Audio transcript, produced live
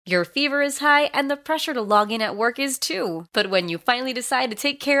Your fever is high and the pressure to log in at work is too. But when you finally decide to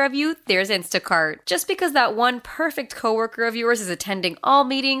take care of you, there's Instacart. Just because that one perfect coworker of yours is attending all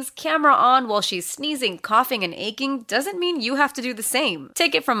meetings, camera on while she's sneezing, coughing, and aching, doesn't mean you have to do the same.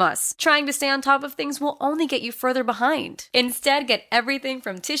 Take it from us. Trying to stay on top of things will only get you further behind. Instead, get everything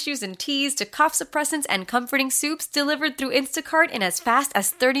from tissues and teas to cough suppressants and comforting soups delivered through Instacart in as fast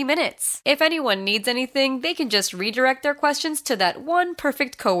as 30 minutes. If anyone needs anything, they can just redirect their questions to that one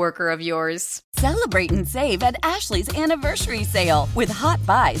perfect coworker of yours. Celebrate and save at Ashley's Anniversary Sale. With Hot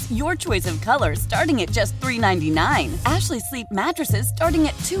Buys, your choice of colors starting at just $3.99. Ashley Sleep mattresses starting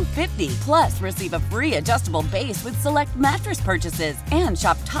at $2.50. Plus, receive a free adjustable base with select mattress purchases. And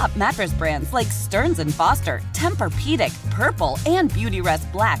shop top mattress brands like Stearns & Foster, Tempur-Pedic, Purple, and Beautyrest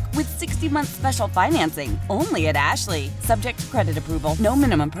Black with 60-month special financing. Only at Ashley. Subject to credit approval. No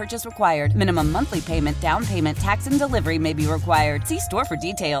minimum purchase required. Minimum monthly payment, down payment, tax, and delivery may be required. See store for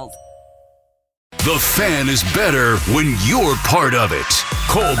details. The Fan is better when you're part of it.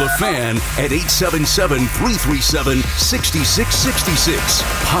 Call The Fan at 877-337-6666.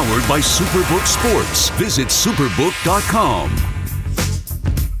 Powered by Superbook Sports. Visit superbook.com.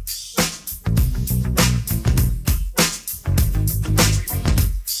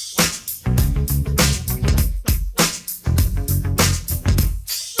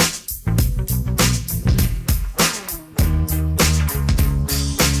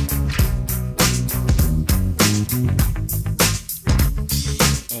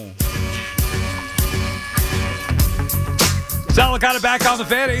 Sal Licata back on the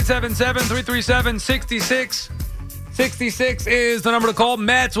Fan, 877-337-6666 is the number to call.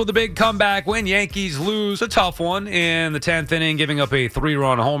 Mets with a big comeback win. Yankees lose a tough one in the 10th inning, giving up a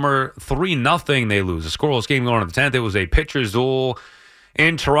 3-run homer. 3-0 they lose. A scoreless game going into the 10th. It was a pitcher's duel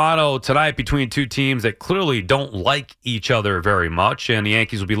in Toronto tonight between two teams that clearly don't like each other very much, and the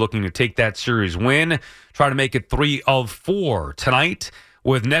Yankees will be looking to take that series win, try to make it 3 of 4 tonight.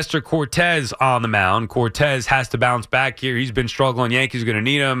 With Nestor Cortez on the mound, Cortez has to bounce back here. He's been struggling. Yankees are going to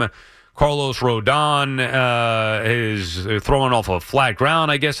need him. Carlos Rodon is throwing off a flat ground,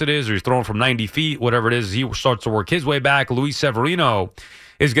 I guess it is, or he's throwing from 90 feet, whatever it is. He starts to work his way back. Luis Severino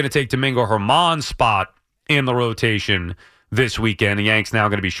is going to take Domingo Germán's spot in the rotation this weekend. The Yanks now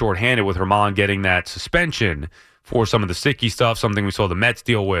going to be shorthanded with Germán getting that suspension for some of the sticky stuff, something we saw the Mets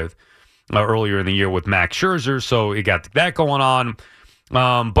deal with earlier in the year with Max Scherzer. So you got that going on.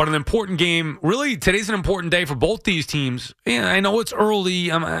 But an important game. Really, today's an important day for both these teams. Yeah, I know it's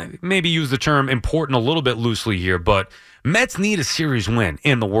early. I maybe use the term important a little bit loosely here, but Mets need a series win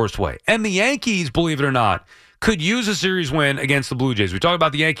in the worst way. And the Yankees, believe it or not, could use a series win against the Blue Jays. We talk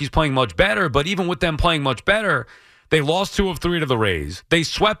about the Yankees playing much better, but even with them playing much better, they lost 2 of 3 to the Rays. They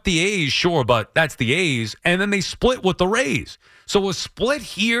swept the A's, sure, but that's the A's. And then they split with the Rays. So a split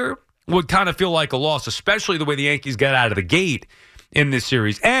here would kind of feel like a loss, especially the way the Yankees got out of the gate in this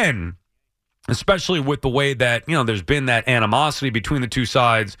series, and especially with the way that, you know, there's been that animosity between the two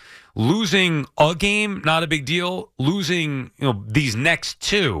sides. Losing a game, not a big deal. Losing, you know, these next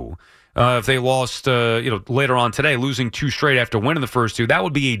 2, if they lost, later on today, losing 2 straight after winning the first 2, that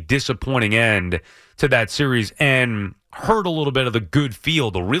would be a disappointing end to that series and hurt a little bit of the good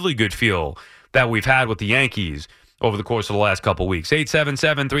feel, the really good feel that we've had with the Yankees over the course of the last couple weeks.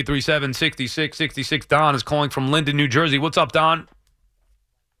 877-337-6666. Don is calling from Linden, New Jersey. What's up, Don?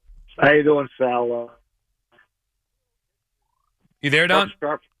 How you doing, Sal? You there, Don?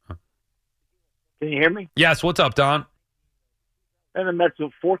 Can you hear me? Yes. What's up, Don? And the Mets were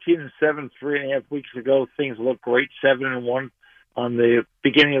 14-7 3.5 weeks ago. Things looked great, 7-1 on the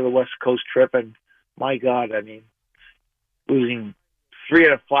beginning of the West Coast trip. And my God, I mean, losing 3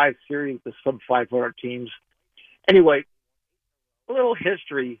 out of 5 series to sub-500 teams. Anyway, a little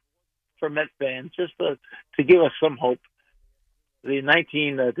history for Met fans, just to give us some hope. The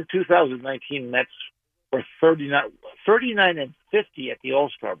 2019 Mets were 39-50 at the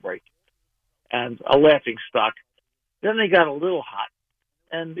All-Star break, and a laughing stock. Then they got a little hot,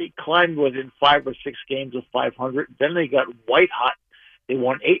 and they climbed within 5 or 6 games of 500. Then they got white hot. They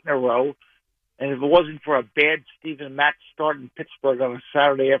won 8 in a row. And if it wasn't for a bad Steven Matz start in Pittsburgh on a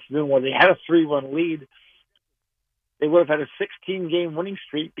Saturday afternoon where they had a 3-1 lead, they would have had a 16-game winning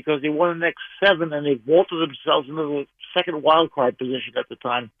streak because they won the next 7, and they vaulted themselves into the second wild card position at the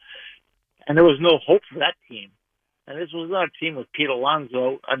time. And there was no hope for that team. And this was not a team with Pete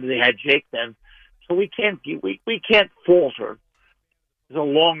Alonso, and they had Jake then. So we can't falter. It's a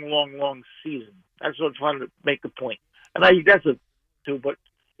long, long, long season. That's what I'm trying to make the point. And that's but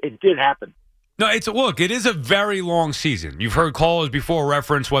it did happen. No, it is a very long season. You've heard callers before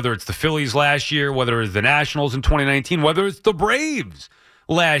reference whether it's the Phillies last year, whether it's the Nationals in 2019, whether it's the Braves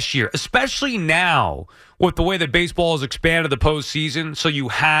last year, especially now with the way that baseball has expanded the postseason. So you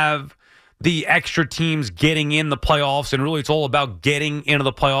have the extra teams getting in the playoffs, and really it's all about getting into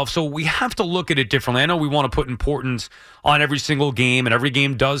the playoffs. So we have to look at it differently. I know we want to put importance on every single game, and every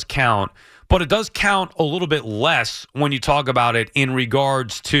game does count, but it does count a little bit less when you talk about it in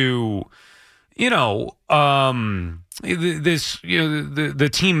regards to, the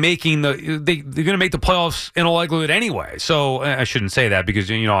team making they're going to make the playoffs in all likelihood anyway. So I shouldn't say that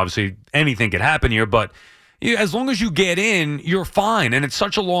because, obviously anything could happen here, but as long as you get in, you're fine. And it's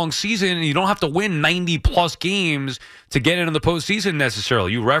such a long season, and you don't have to win 90-plus games to get into the postseason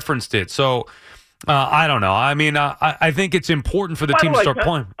necessarily. You referenced it. So, I don't know. I mean, I think it's important for the team to start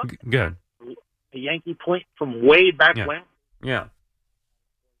playing. Good. A Yankee point from way back when? Yeah.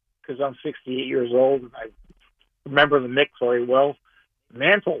 Because I'm 68 years old, and I remember the Knicks very well.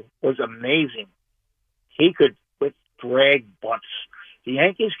 Mantle was amazing. He could with drag bunts. The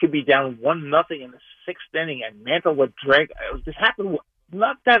Yankees could be down 1-0 in the sixth inning, and Mantle would drag. This happened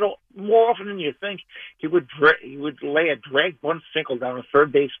not that more often than you think. He would lay a drag bunt single down the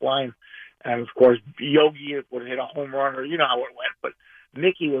third base line, and of course Yogi would hit a home run, or you know how it went. But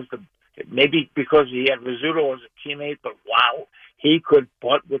Mickey was maybe because he had Rizzuto as a teammate, but wow, he could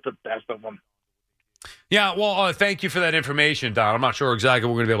bunt with the best of them. Yeah, well, thank you for that information, Don. I'm not sure exactly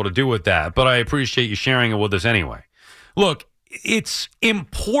what we're going to be able to do with that, but I appreciate you sharing it with us anyway. Look, it's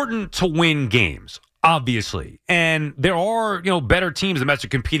important to win games, obviously. And there are, better teams. The Mets are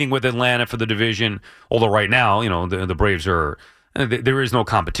competing with Atlanta for the division, although right now, the Braves are there is no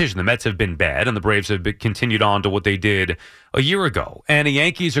competition. The Mets have been bad, and the Braves have continued on to what they did a year ago. And the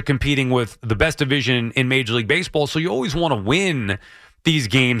Yankees are competing with the best division in Major League Baseball, so you always want to win these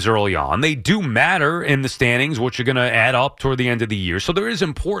games early on. They do matter in the standings, which are going to add up toward the end of the year. So there is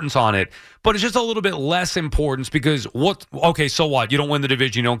importance on it, but it's just a little bit less importance because so what? You don't win the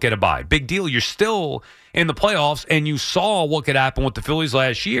division, you don't get a bye. Big deal. You're still in the playoffs, and you saw what could happen with the Phillies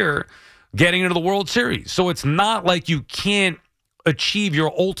last year getting into the World Series. So it's not like you can't achieve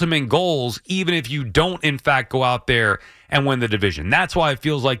your ultimate goals even if you don't, in fact, go out there and win the division. That's why it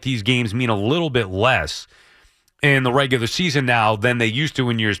feels like these games mean a little bit less in the regular season now than they used to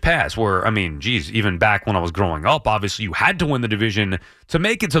in years past, where, even back when I was growing up, obviously you had to win the division to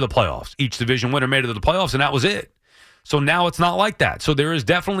make it to the playoffs. Each division winner made it to the playoffs, and that was it. So now it's not like that. So there is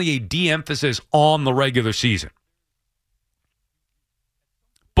definitely a de-emphasis on the regular season.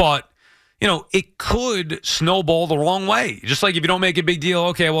 But, it could snowball the wrong way. Just like if you don't make a big deal,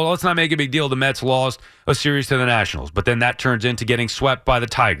 let's not make a big deal. The Mets lost a series to the Nationals, but then that turns into getting swept by the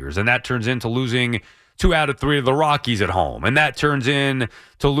Tigers, and that turns into losing 2 out of 3 of the Rockies at home, and that turns in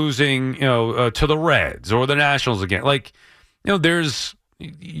to losing, to the Reds or the Nationals again. There's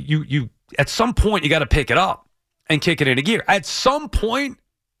you at some point you got to pick it up and kick it into gear. At some point,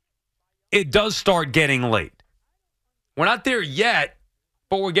 it does start getting late. We're not there yet,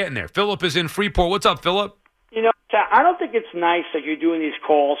 but we're getting there. Philip is in Freeport. What's up, Philip? I don't think it's nice that you're doing these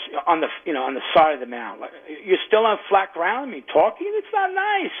calls on the side of the mound. You're still on flat ground. Talking. It's not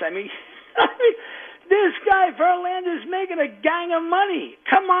nice. This guy, Verlander's making a gang of money.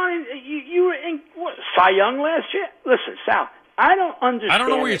 Come on. You were in Cy Young last year? Listen, Sal, I don't understand. I don't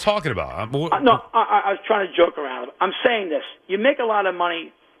know what you're talking about. I was trying to joke around. I'm saying this. You make a lot of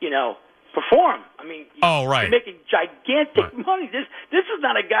money, perform. Right. You're making gigantic money. This is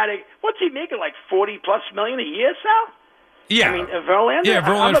not a guy what's he making, like $40+ million a year, Sal? Yeah. Verlander? Yeah,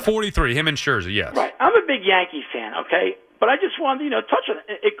 Verlander 43, him and Scherzer, yes. Right. I'm a big Yankee fan, okay? But I just wanted to, touch on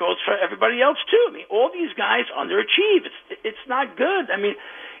it. It goes for everybody else, too. All these guys underachieve. It's not good.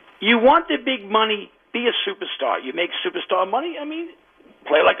 You want the big money, be a superstar. You make superstar money,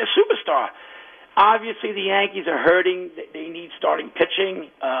 play like a superstar. Obviously, the Yankees are hurting. They need starting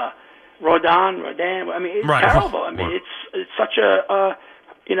pitching. Rodon. It's right. terrible. It's such a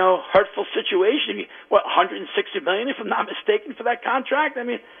hurtful situation. $160 million, if I'm not mistaken, for that contract.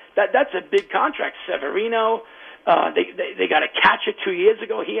 That's a big contract. Severino. They got a catcher 2 years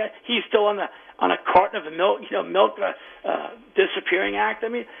ago. He's still on a carton of milk. Milk disappearing act.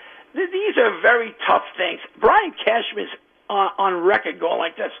 These are very tough things. Brian Cashman's on record going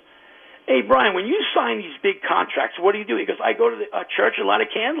like this. Hey, Brian, when you sign these big contracts, what do you do? He goes, I go to the church and light a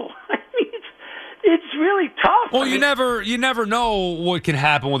candle. It's really tough. Well, you never know what can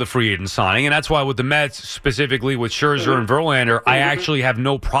happen with a free agent signing, and that's why with the Mets, specifically with Scherzer and Verlander, I actually have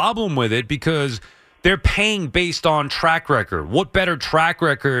no problem with it because they're paying based on track record. What better track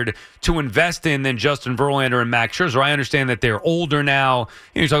record to invest in than Justin Verlander and Max Scherzer? I understand that they're older now.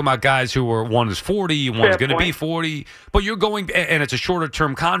 You're talking about guys who are, one is 40, one's going to be 40, but you're going, and it's a shorter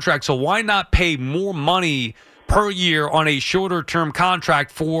term contract, so why not pay more money per year on a shorter term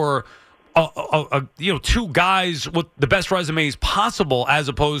contract for two guys with the best resumes possible, as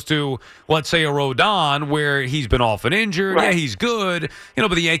opposed to, let's say, a Rodon where he's been off and injured. Right. Yeah, he's good,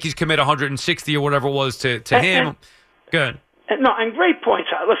 but the Yankees commit 160 or whatever it was to him. Good. And great points.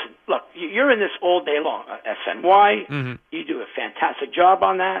 Listen, look, you're in this all day long. SNY, Mm-hmm. You do a fantastic job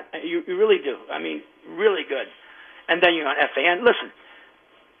on that. You really do. I mean, really good. And then you're on FAN. Listen,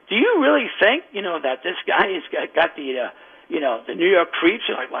 do you really think, that this guy has got the, the New York creeps,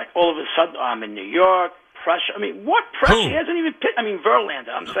 like all of a sudden, I'm in New York, pressure. I mean, what pressure? Who? He hasn't even pitched. I mean, Verlander,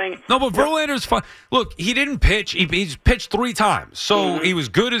 I'm saying. No, but Verlander's fine. Look, he didn't pitch. He's pitched 3 times. So he was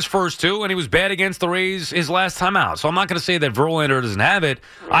good his first 2, and he was bad against the Rays his last time out. So I'm not going to say that Verlander doesn't have it.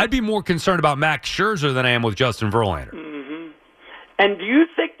 I'd be more concerned about Max Scherzer than I am with Justin Verlander. Mm-hmm. And do you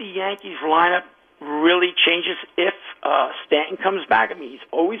think the Yankees lineup really changes if Stanton comes back? I mean, he's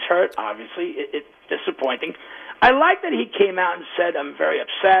always hurt, obviously. It's disappointing. I like that he came out and said, I'm very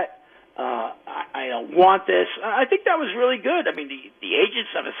upset. I don't want this. I think that was really good. I mean, the agents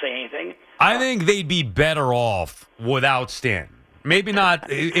never say anything. I think they'd be better off without Stanton. Maybe not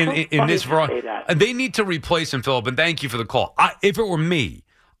in this variety. They need to replace him, Philip, and thank you for the call. If it were me,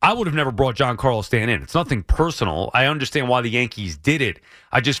 I would have never brought Giancarlo Stanton in. It's nothing personal. I understand why the Yankees did it.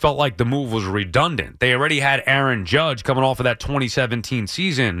 I just felt like the move was redundant. They already had Aaron Judge coming off of that 2017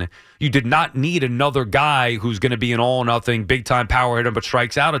 season. You did not need another guy who's going to be an all-nothing, big-time power hitter but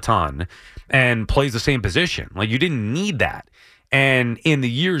strikes out a ton and plays the same position. Like, you didn't need that. And in the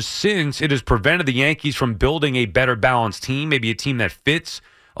years since, it has prevented the Yankees from building a better balanced team, maybe a team that fits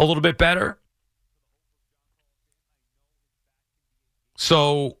a little bit better.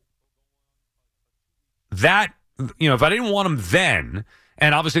 So that, if I didn't want him then,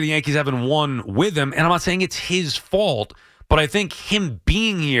 and obviously the Yankees haven't won with him, and I'm not saying it's his fault, but I think him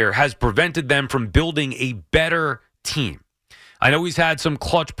being here has prevented them from building a better team. I know he's had some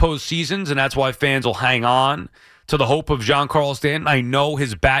clutch postseasons, and that's why fans will hang on to the hope of Giancarlo Stanton. I know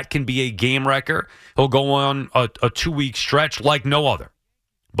his bat can be a game wrecker. He'll go on a 2-week stretch like no other.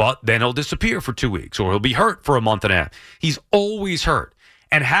 But then he'll disappear for 2 weeks, or he'll be hurt for a month and a half. He's always hurt.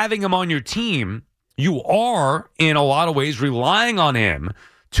 And having him on your team, you are, in a lot of ways, relying on him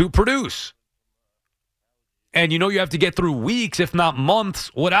to produce. And you have to get through weeks, if not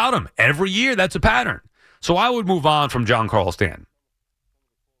months, without him. Every year, that's a pattern. So I would move on from Giancarlo Stanton.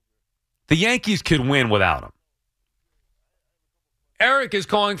 The Yankees could win without him. Eric is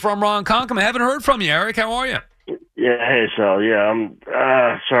calling from Ronkonkoma. I haven't heard from you, Eric. How are you? Yeah, hey, Sal. Yeah, I'm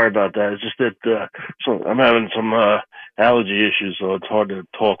sorry about that. It's just that I'm having some allergy issues, so it's hard to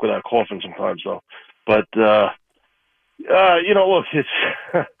talk without coughing sometimes. So, but look, it's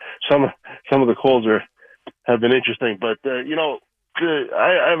some of the calls have been interesting, but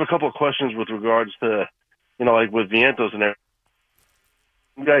I have a couple of questions with regards to like with Vientos and everything.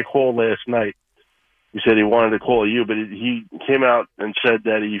 The guy called last night. He said he wanted to call you, but he came out and said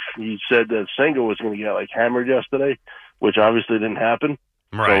that he said that Senga was going to get hammered yesterday, which obviously didn't happen.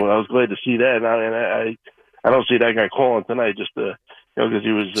 Right. So I was glad to see that, and I don't see that guy calling tonight just because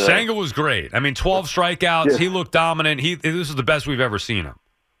he was. Senga was great. I mean, 12 strikeouts. Yeah. He looked dominant. This is the best we've ever seen him.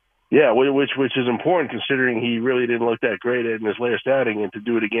 Yeah, which is important considering he really didn't look that great in his last outing, and to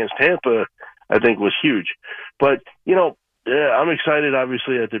do it against Tampa, I think was huge. But I'm excited,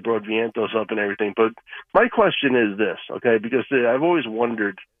 obviously, that they brought Vientos up and everything. But my question is this, okay? Because I've always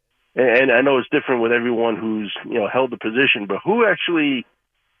wondered, and I know it's different with everyone who's held the position, but who actually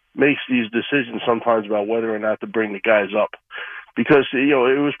makes these decisions sometimes about whether or not to bring the guys up? Because it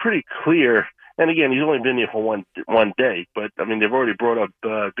was pretty clear. And again, he's only been here for one day, but I mean they've already brought up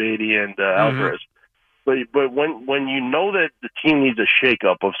Beatty and Alvarez. But when you know that the team needs a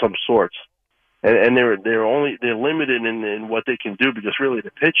shakeup of some sorts. And they're limited in what they can do because really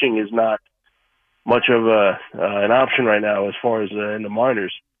the pitching is not much of an option right now as far as in the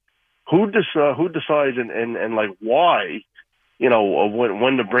minors. Who decides and like why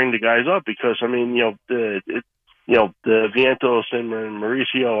when to bring the guys up? Because I mean the Vientos and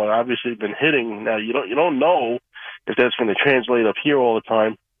Mauricio have obviously been hitting. Now you don't know if that's going to translate up here all the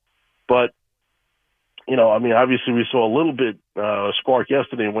time, but. I mean, obviously we saw a little bit spark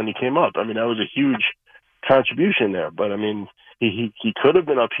yesterday when he came up. I mean, that was a huge contribution there. But, I mean, he could have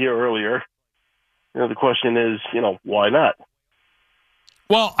been up here earlier. The question is, why not?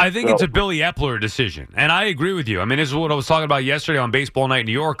 Well, I think it's a Billy Epler decision, and I agree with you. I mean, this is what I was talking about yesterday on Baseball Night in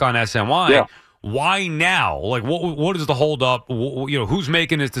New York on SNY. Yeah. Why now? Like, what is the holdup? Who's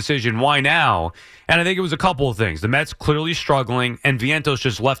making this decision? Why now? And I think it was a couple of things. The Mets clearly struggling, and Vientos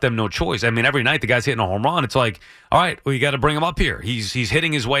just left them no choice. I mean, every night the guy's hitting a home run. It's like, all right, well, you got to bring him up here. He's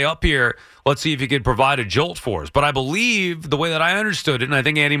hitting his way up here. Let's see if he could provide a jolt for us. But I believe the way that I understood it, and I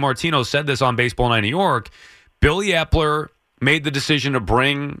think Andy Martino said this on Baseball Night New York, Billy Epler made the decision to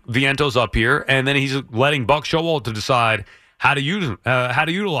bring Vientos up here, and then he's letting Buck Showalter to decide how to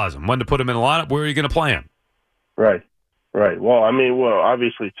utilize him, when to put him in the lineup, where are you going to play him? Right. Well,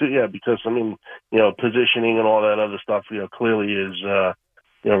 obviously, too, yeah, because, positioning and all that other stuff, clearly is,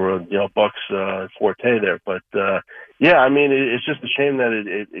 Buck's forte there. But, it's just a shame that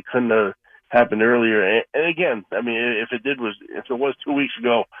it couldn't have happened earlier. And again, if it was 2 weeks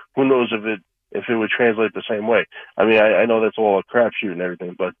ago, who knows if it would translate the same way. I know that's all a crapshoot and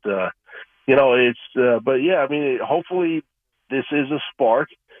everything, but, hopefully this is a spark.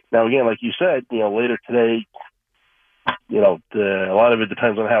 Now, again, like you said, later today, a lot of it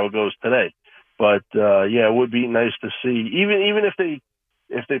depends on how it goes today. But, it would be nice to see, even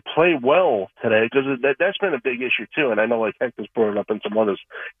if they play well today, because that's been a big issue too. And I know, like Hector's brought it up and some others,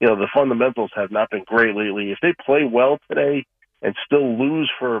 the fundamentals have not been great lately. If they play well today and still lose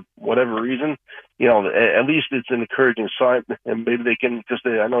for whatever reason, at least it's an encouraging sign. And maybe they can, because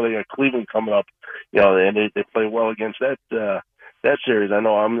I know they got Cleveland coming up, and they play well against that series. I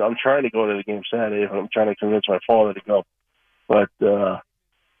know I'm trying to go to the game Saturday. I'm trying to convince my father to go, but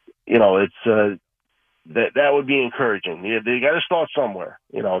it's that would be encouraging. They got to start somewhere,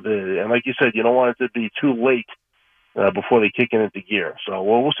 and like you said, you don't want it to be too late before they kick it into gear. So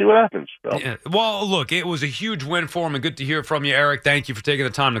we'll see what happens. So. Yeah. Well, look, it was a huge win for him, and good to hear from you, Eric. Thank you for taking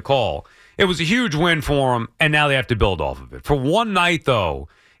the time to call. It was a huge win for him, and now they have to build off of it. For one night, though,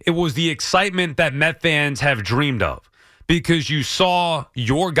 it was the excitement that Met fans have dreamed of, because you saw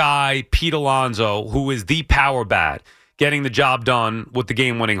your guy, Pete Alonso, who is the power bat, getting the job done with the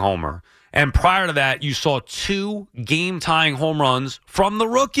game-winning homer. And prior to that, you saw 2 game-tying home runs from the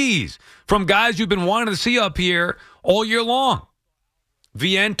rookies, from guys you've been wanting to see up here all year long.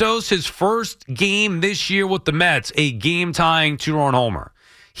 Vientos, his first game this year with the Mets, a game-tying 2-run homer.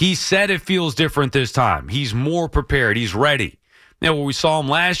 He said it feels different this time. He's more prepared. He's ready. When we saw him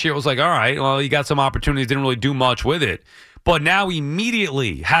last year, it was like, all right, well, he got some opportunities, didn't really do much with it. But now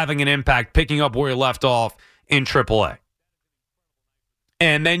immediately having an impact, picking up where he left off in AAA.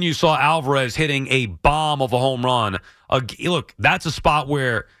 And then you saw Alvarez hitting a bomb of a home run. Look, that's a spot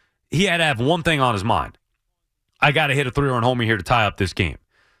where he had to have one thing on his mind. I got to hit a 3-run homer here to tie up this game.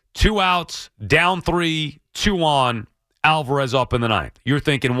 2 outs, down 3, 2 on, Alvarez up in the 9th. You're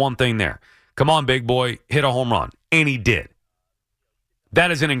thinking one thing there. Come on, big boy, hit a home run. And he did. That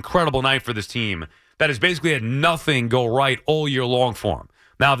is an incredible night for this team that has basically had nothing go right all year long for him.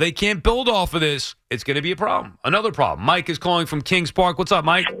 Now, if they can't build off of this, it's going to be a problem. Another problem. Mike is calling from Kings Park. What's up,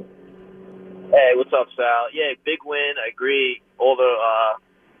 Mike? Hey, what's up, Sal? Yeah, big win. I agree. All the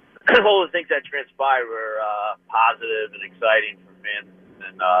things that transpired were positive and exciting for fans.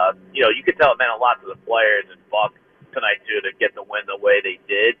 And, you could tell it meant a lot to the players and Buck tonight, too, to get the win the way they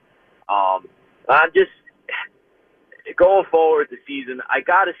did. I'm just going forward the season, I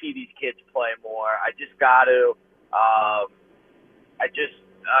got to see these kids play more. I just got to.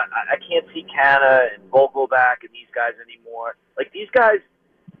 I can't see Canna and Vogelback and these guys anymore. Like, these guys,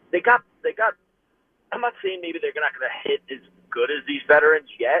 they got. I'm not saying maybe they're not going to hit as good as these veterans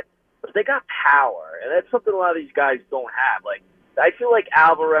yet, but they got power, and that's something a lot of these guys don't have. Like, I feel like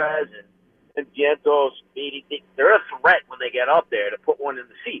Alvarez and Vientos, maybe they're a threat when they get up there to put one in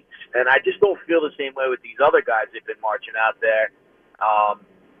the seats, and I just don't feel the same way with these other guys they've been marching out there.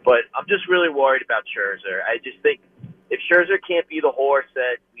 But I'm just really worried about Scherzer. I just think if Scherzer can't be the horse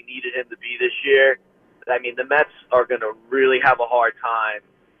that we needed him to be this year, I mean, the Mets are going to really have a hard time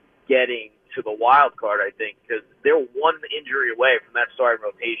getting to the wild card, I think, because they're one injury away from that starting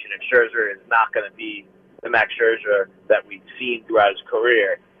rotation, and Scherzer is not going to be the Max Scherzer that we've seen throughout his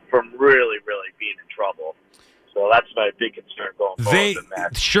career from really, really being in trouble. So that's my big concern going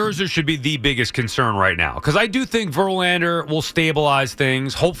forward. Scherzer should be the biggest concern right now, because I do think Verlander will stabilize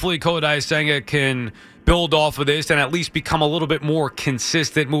things. Hopefully, Kodai Senga can build off of this and at least become a little bit more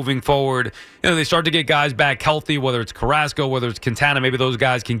consistent moving forward. They start to get guys back healthy, whether it's Carrasco, whether it's Quintana. Maybe those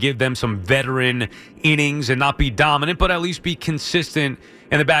guys can give them some veteran innings and not be dominant, but at least be consistent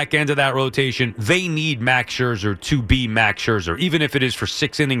in the back end of that rotation. They need Max Scherzer to be Max Scherzer, even if it is for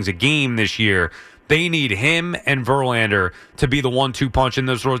 6 innings a game this year. They need him and Verlander to be the 1-2 punch in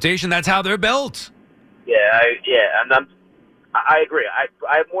this rotation. That's how they're built. And I agree.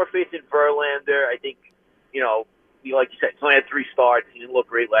 I have more faith in Verlander. I think, like you said, he's only had 3 starts. He didn't look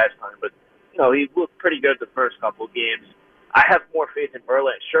great last time, but he looked pretty good the first couple of games. I have more faith in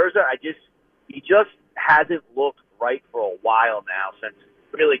Verlander. Scherzer, he just hasn't looked right for a while now, since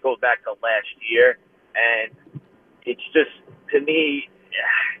really goes back to last year. And it's just, to me,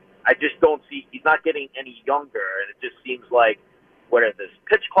 I just don't see, he's not getting any younger. And it just seems like whether this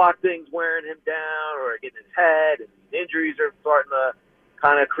pitch clock thing's wearing him down or getting his head, and injuries are starting to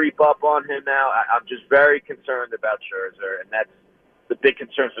kind of creep up on him now. I'm just very concerned about Scherzer, and that's the big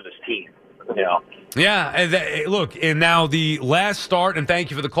concern for this team. Yeah, and look, and now the last start, and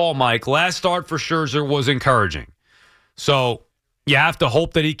thank you for the call, Mike. Last start for Scherzer was encouraging. So you have to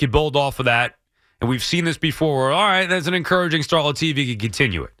hope that he can build off of that. And we've seen this before where, all right, that's an encouraging start. Let's see if he can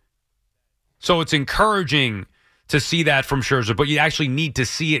continue it. So it's encouraging to see that from Scherzer, but you actually need to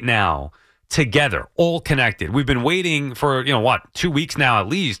see it now together, all connected. We've been waiting for, 2 weeks now at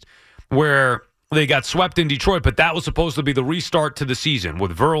least, where they got swept in Detroit, but that was supposed to be the restart to the season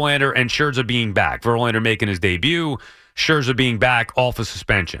with Verlander and Scherzer being back. Verlander making his debut, Scherzer being back off of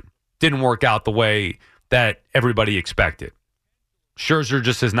suspension. Didn't work out the way that everybody expected. Scherzer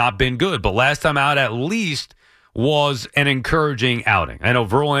just has not been good, but last time out at least was an encouraging outing. I know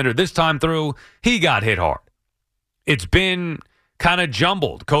Verlander this time through, he got hit hard. It's been kind of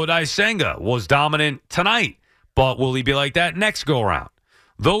jumbled. Kodai Senga was dominant tonight, but will he be like that next go-around?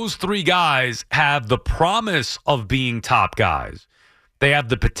 Those three guys have the promise of being top guys. They have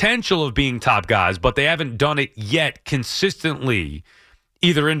the potential of being top guys, but they haven't done it yet consistently,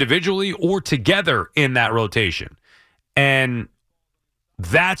 either individually or together in that rotation. And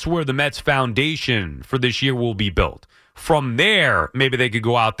that's where the Mets' foundation for this year will be built. From there, maybe they could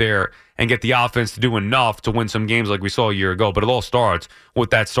go out there and get the offense to do enough to win some games like we saw a year ago. But it all starts with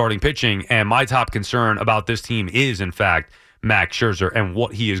that starting pitching. And my top concern about this team is, in fact, Max Scherzer and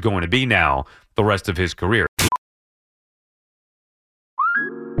what he is going to be now the rest of his career.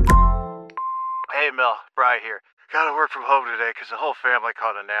 Hey, Mel. Bri here. Gotta work from home today because the whole family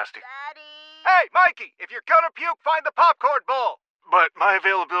caught a nasty. Daddy! Hey, Mikey! If you're gonna puke, find the popcorn bowl! But my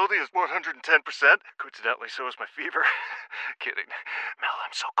availability is 110%. Coincidentally, so is my fever. Kidding. Mel,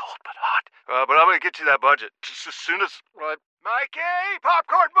 I'm so cold but hot. But I'm going to get you that budget just as soon as... Mikey,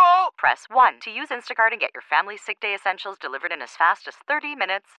 popcorn bowl! Press 1 to use Instacart and get your family sick day essentials delivered in as fast as 30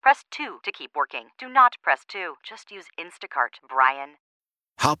 minutes. Press 2 to keep working. Do not press 2. Just use Instacart, Brian.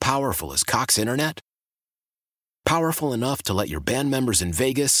 How powerful is Cox Internet? Powerful enough to let your band members in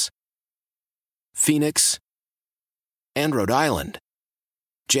Vegas, Phoenix, and Rhode Island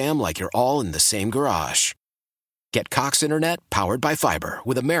jam like you're all in the same garage. Get Cox Internet powered by fiber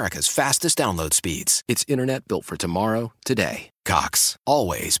with America's fastest download speeds. It's internet built for tomorrow, today. Cox,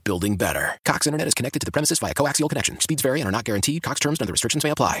 always building better. Cox Internet is connected to the premises via coaxial connection. Speeds vary and are not guaranteed. Cox terms and other restrictions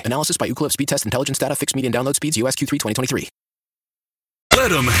may apply. Analysis by Ookla of Speed Test Intelligence Data. Fixed median download speeds. US Q3 2023.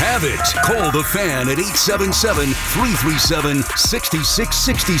 Let them have it. Call the Fan at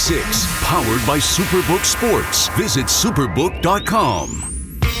 877-337-6666. Powered by Superbook Sports. Visit superbook.com.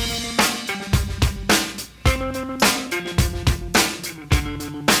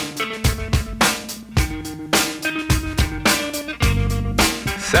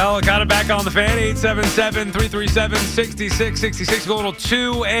 Sal got it back on the Fan. 877-337-6666. Going till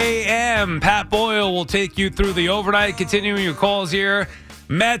 2 a.m. Pat Boyle will take you through the overnight. Continuing your calls here.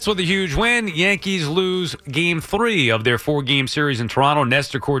 Mets with a huge win. Yankees lose Game 3 of their 4-game series in Toronto.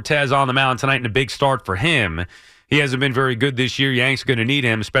 Nestor Cortez on the mound tonight in a big start for him. He hasn't been very good this year. Yanks are going to need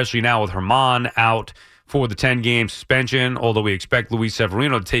him, especially now with Herman out for the 10-game suspension, although we expect Luis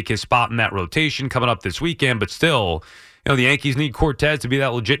Severino to take his spot in that rotation coming up this weekend. But still, the Yankees need Cortez to be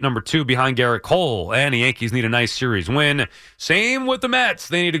that legit number 2 behind Garrett Cole, and the Yankees need a nice series win. Same with the Mets.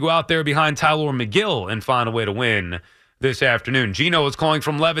 They need to go out there behind Tyler McGill and find a way to win this afternoon. Gino is calling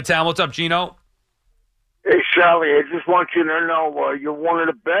from Levittown. What's up, Gino? Hey, Sally, I just want you to know you're one of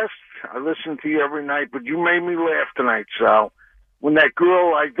the best. I listen to you every night, but you made me laugh tonight, Sal. When that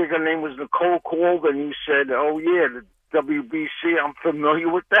girl, I think her name was Nicole, called and you said, oh, yeah, the WBC, I'm familiar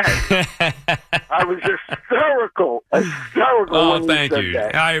with that. I was hysterical. Oh, thank you.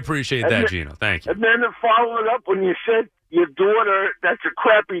 I appreciate that, Gino. Thank you. And then to follow it up when you said your daughter, that's a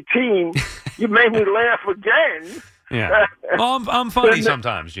crappy team, you made me laugh again. Yeah. Well, I'm funny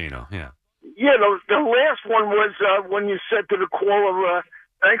sometimes, Gino. Yeah. Yeah, the last one was when you said to the caller,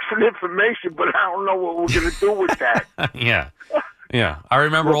 thanks for the information, but I don't know what we're going to do with that. Yeah. Yeah. I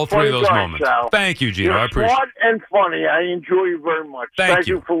remember all three of those moments. Sal. Thank you, Gino. You're I appreciate it. Smart and funny. I enjoy you very much. Thank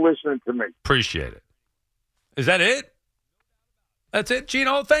you for listening to me. Appreciate it. Is that it? That's it,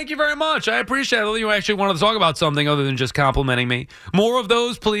 Gino. Thank you very much. I appreciate it. You actually wanted to talk about something other than just complimenting me. More of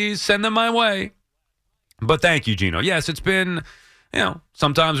those, please. Send them my way. But thank you, Gino. Yes, it's been,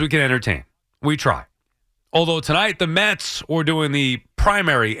 sometimes we can entertain. We try. Although tonight the Mets were doing the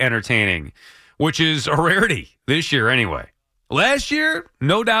primary entertaining, which is a rarity this year anyway. Last year,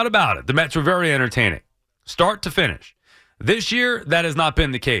 no doubt about it, the Mets were very entertaining, start to finish. This year, that has not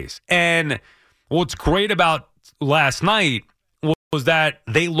been the case. And what's great about last night was that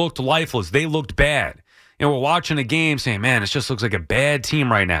they looked lifeless. They looked bad. We're watching a game saying, man, it just looks like a bad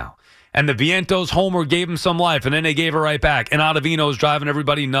team right now. And the Vientos homer gave him some life, and then they gave it right back. And Ottavino's driving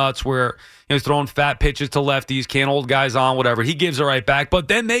everybody nuts where he's throwing fat pitches to lefties, can't hold guys on, whatever. He gives it right back. But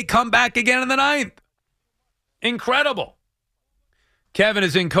then they come back again in the ninth. Incredible. Kevin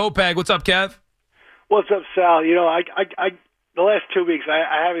is in Copag. What's up, Kev? What's up, Sal? I the last 2 weeks,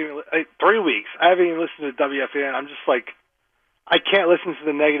 I haven't even 3 weeks, I haven't even listened to WFAN. I'm just like, I can't listen to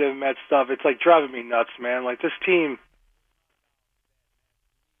the negative Mets stuff. It's like driving me nuts, man. Like this team.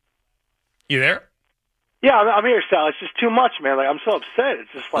 You there? Yeah, I'm here, Sal. It's just too much, man. Like I'm so upset.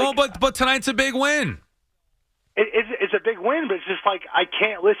 It's just like. Well, but tonight's a big win. It's a big win, but it's just like I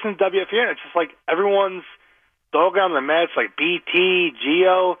can't listen to WFAN. It's just like everyone's dogging on the Mets, like BT,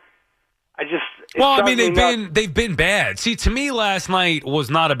 Gio. They've been bad. See, to me, last night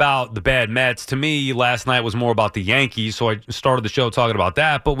was not about the bad Mets. To me, last night was more about the Yankees. So I started the show talking about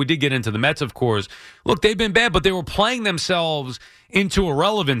that. But we did get into the Mets, of course. Look, they've been bad, but they were playing themselves into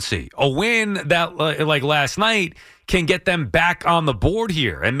irrelevancy. A win that, like last night, can get them back on the board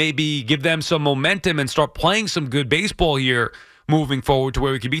here and maybe give them some momentum and start playing some good baseball here moving forward to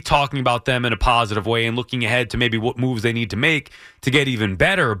where we could be talking about them in a positive way and looking ahead to maybe what moves they need to make to get even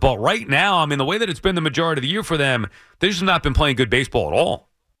better. But right now, I mean, the way that it's been the majority of the year for them, they've just not been playing good baseball at all.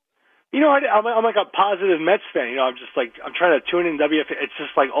 I'm like a positive Mets fan. I'm just like, I'm trying to tune in WFA. It's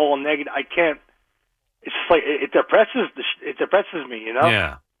just like all negative. I can't. It's just like it depresses me.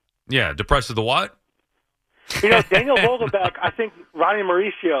 Yeah. Depresses the what? Daniel Vogelbach. I think Ronnie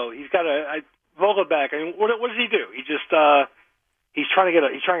Mauricio. He's got Vogelbach. I mean, what does he do? He just. He's trying to get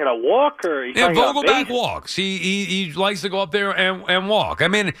a walk, or Vogelbach walks. He likes to go up there and walk. I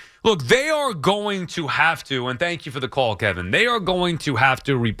mean, look, they are going to have to, and thank you for the call, Kevin. They are going to have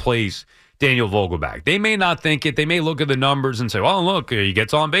to replace Daniel Vogelbach. They may not think it. They may look at the numbers and say, "Well, look, he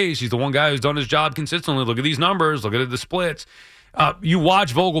gets on base. He's the one guy who's done his job consistently. Look at these numbers. Look at the splits." You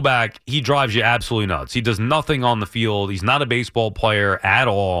watch Vogelbach; he drives you absolutely nuts. He does nothing on the field. He's not a baseball player at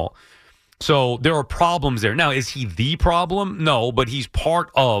all. So there are problems there. Now, is he the problem? No, but he's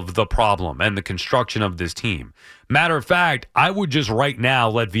part of the problem and the construction of this team. Matter of fact, I would just right now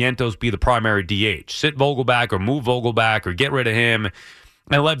let Vientos be the primary DH. Sit Vogelbach or move Vogelbach or get rid of him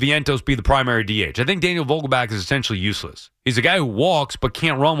and let Vientos be the primary DH. I think Daniel Vogelbach is essentially useless. He's a guy who walks but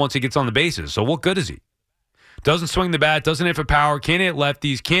can't run once he gets on the bases. So what good is he? Doesn't swing the bat, doesn't hit for power, can't hit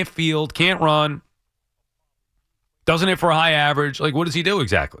lefties, can't field, can't run, doesn't hit for a high average. Like, what does he do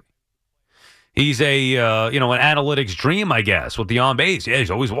exactly? He's an analytics dream, I guess, with the on base. Yeah,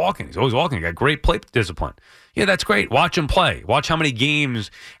 he's always walking. He's got great plate discipline. Yeah, that's great. Watch him play. Watch how many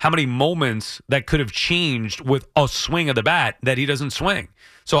games, how many moments that could have changed with a swing of the bat that he doesn't swing.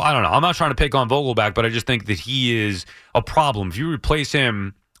 So I don't know. I'm not trying to pick on Vogelbach, but I just think that he is a problem. If you replace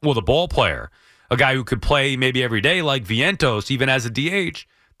him with a ball player, a guy who could play maybe every day like Vientos, even as a DH,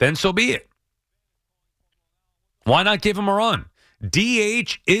 then so be it. Why not give him a run?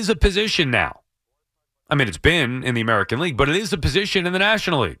 DH is a position now. I mean, it's been in the American League, but it is a position in the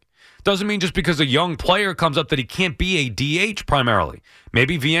National League. Doesn't mean just because a young player comes up that he can't be a DH primarily.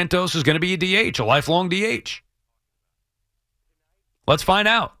 Maybe Vientos is going to be a DH, a lifelong DH. Let's find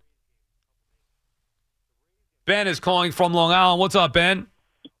out. Ben is calling from Long Island. What's up, Ben?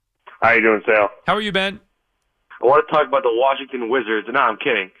 How you doing, Sal? How are you, Ben? I want to talk about the Washington Wizards. No, I'm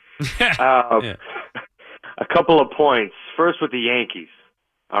kidding. A couple of points. First with the Yankees.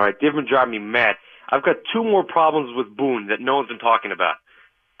 All right, they've been driving me mad. I've got two more problems with Boone that no one's been talking about.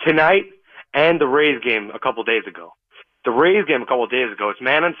 Tonight and the Rays game a couple days ago. The Rays game a couple days ago, it's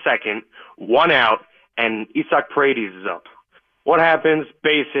man on second, one out, and Isaac Paredes is up. What happens?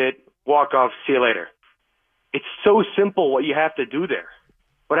 Base hit, walk off, see you later. It's so simple what you have to do there.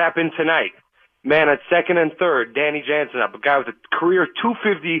 What happened tonight? Man at second and third, Danny Jansen up, a guy with a career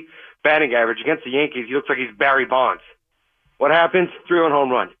 .250 batting average against the Yankees. He looks like he's Barry Bonds. What happens? 3-1 home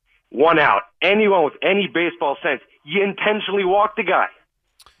run. One out. Anyone with any baseball sense, you intentionally walk the guy.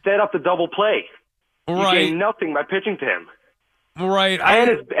 Set up the double play. Right. You gain nothing by pitching to him. Right.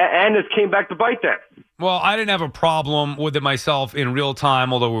 And it came back to bite them. Well, I didn't have a problem with it myself in real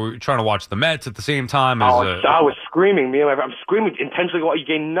time, although we were trying to watch the Mets at the same time. I was screaming. I'm screaming intentionally. You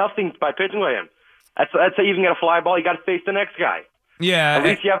gain nothing by pitching with him. That's how you even get a fly ball. You got to face the next guy. Yeah. At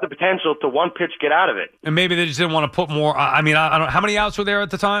least you have the potential to one pitch get out of it. And maybe they just didn't want to put more. I mean, I don't. How many outs were there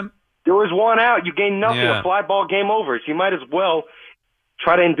at the time? There was one out. You gained nothing. Yeah. A fly ball, game over. So you might as well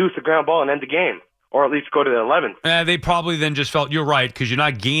try to induce a ground ball and end the game, or at least go to the 11th. They probably then just felt, you're right, because you're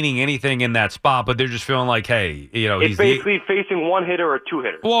not gaining anything in that spot, but they're just feeling like, hey, it's he's basically facing one hitter or two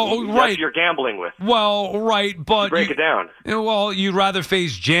hitters. Well, That's right. what you're gambling with. Well, right, but Break it down. Well, you'd rather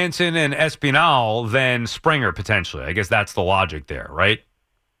face Jansen and Espinal than Springer potentially. I guess that's the logic there, right?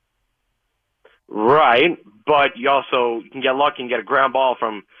 Right, but you can get lucky and get a ground ball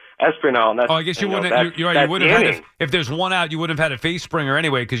from Espinal. And that's, I guess you wouldn't. You're right. You wouldn't have had if there's one out. You wouldn't have had to face Springer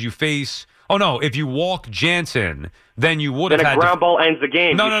anyway because you face. Oh no! If you walk Jansen, then you would have had. Then a ground ball ends the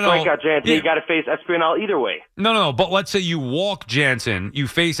game. No, you strike out Jansen. Yeah. You got to face Espinal either way. No. But let's say you walk Jansen, you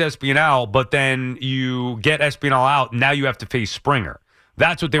face Espinal, but then you get Espinal out. Now you have to face Springer.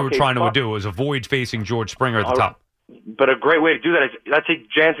 That's what they were trying to do: is avoid facing George Springer at the top. But a great way to do that is, let's say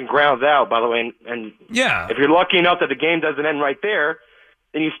Jansen grounds out, by the way, and yeah, if you're lucky enough that the game doesn't end right there,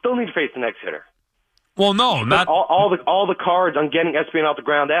 then you still need to face the next hitter. Well, no, not all the cards on getting Espinal to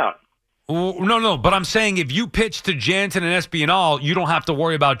ground out. No, but I'm saying if you pitch to Jansen and Espinal, you don't have to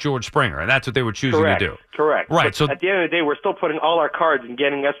worry about George Springer, and that's what they were choosing to do. Correct. Right. But so at the end of the day, we're still putting all our cards in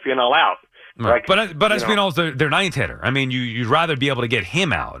getting Espinal out. Right. But Espinal's their ninth hitter. I mean, you'd rather be able to get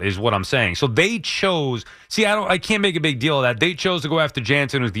him out, is what I'm saying. So they chose. See, I can't make a big deal of that. They chose to go after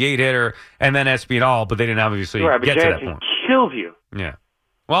Jansen, who's the 8 hitter, and then Espinal, but they didn't obviously get to that point. Kills you. Yeah.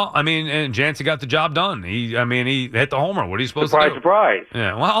 Well, I mean, and Jansen got the job done. He hit the homer. What are you supposed to do? Surprise.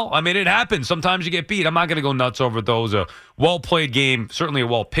 Yeah. Well, I mean, it happens. Sometimes you get beat. I'm not going to go nuts over those. A well-played game, certainly a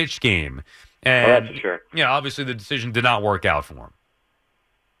well-pitched game. And, that's for sure. Yeah, obviously the decision did not work out for him.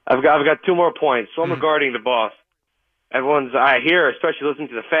 I've got 2 more points. One regarding the boss. I hear, especially listening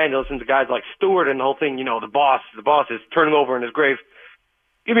to the fan, you listen to guys like Stewart and the whole thing, the boss is turning over in his grave.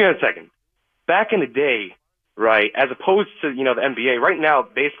 Give me a second. Back in the day, right, as opposed to, the NBA, right now,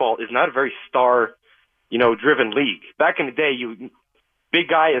 baseball is not a very star, driven league. Back in the day, big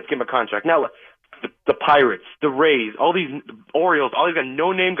guy, let's give him a contract. Now, the Pirates, the Rays, all these Orioles, all these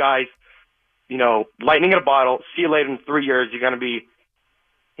no-name guys, lightning in a bottle, see you later in 3 years, you're going to be,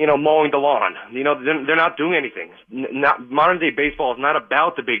 mowing the lawn. They're not doing anything. Modern day baseball is not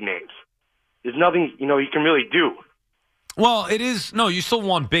about the big names. There's nothing, you can really do. Well, it is. No, you still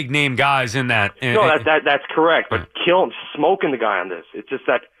want big name guys in that. That's correct. But smoking the guy on this. It's just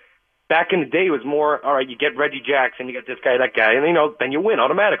that back in the day it was more, all right, you get Reggie Jackson, you get this guy, that guy, and then you win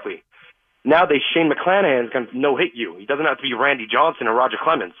automatically. Nowadays, Shane McClanahan's going to no-hit you. He doesn't have to be Randy Johnson or Roger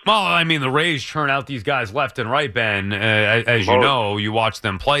Clemens. Well, I mean, the Rays churn out these guys left and right, Ben. As you know, you watch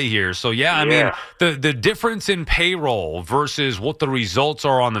them play here. So, I mean, the difference in payroll versus what the results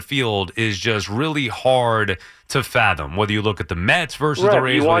are on the field is just really hard to fathom. Whether you look at the Mets versus the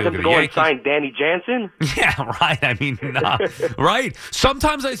Rays, you want whether them you to look at go the and Yankees. sign Danny Jansen? Yeah, right. I mean, right.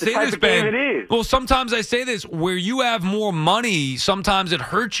 Sometimes I say this, Ben. It is. Well, sometimes I say this. Where you have more money, sometimes it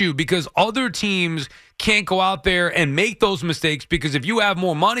hurts you because other teams can't go out there and make those mistakes because if you have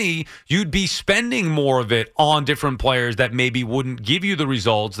more money, you'd be spending more of it on different players that maybe wouldn't give you the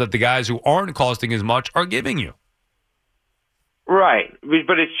results that the guys who aren't costing as much are giving you. Right.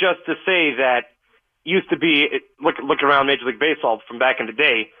 But it's just to say that used to be, look around Major League Baseball from back in the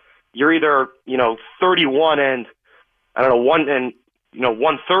day, you're either, 31 and,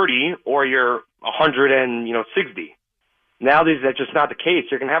 130 or you're 160. Now that's just not the case.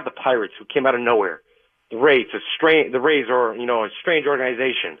 You're going to have the Pirates who came out of nowhere. The Rays are, a strange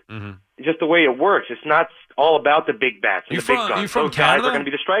organization. Mm-hmm. It's just the way it works. It's not all about the big bats and You the big from- guns. you from Those guys Canada? are going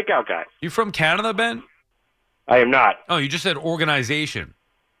to be the strikeout guys. You from Canada, Ben? I am not. Oh, you just said organization.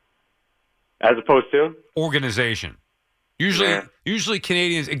 As opposed to? Organization. Usually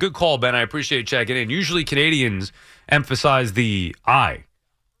Canadians, a good call, Ben. I appreciate checking in. Usually Canadians emphasize the I,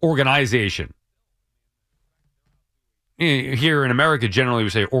 organization. Here in America, generally we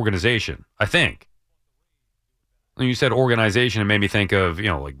say organization, I think. When you said organization, it made me think of,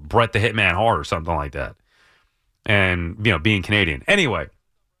 like Bret the Hitman Hart or something like that. And, being Canadian. Anyway,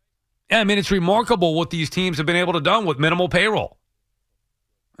 I mean, it's remarkable what these teams have been able to do with minimal payroll.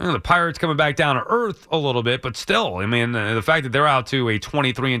 The Pirates coming back down to earth a little bit, but still, I mean, the fact that they're out to a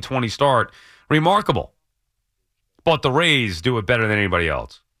 23-20 start, remarkable. But the Rays do it better than anybody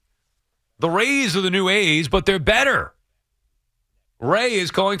else. The Rays are the new A's, but they're better. Ray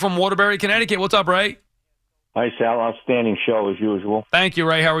is calling from Waterbury, Connecticut. What's up, Ray? Hi, Sal. Outstanding show as usual. Thank you,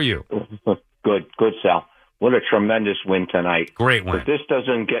 Ray. How are you? Good, Sal. What a tremendous win tonight. Great win. If this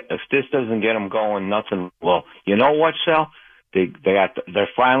doesn't get them going, nothing. Well, you know what, Sal? They're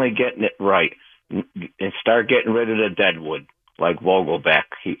finally getting it right and start getting rid of the deadwood like Vogelback.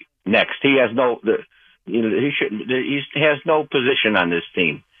 He has no position on this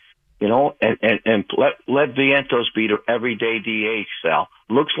team. you know, and let Vientos be the everyday DH, Sal.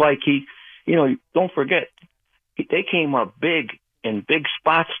 Looks like he, you know, don't forget, they came up big in big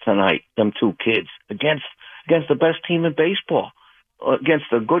spots tonight, them two kids, against the best team in baseball, against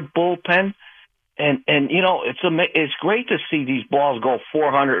a good bullpen. And you know, it's great to see these balls go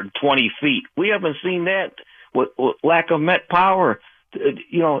 420 feet. We haven't seen that with lack of Met power.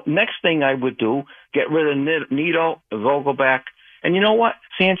 You know, next thing I would do, get rid of Nito, Vogelback. And you know what?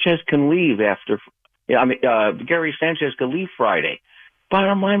 Sanchez can leave after. Gary Sanchez can leave Friday.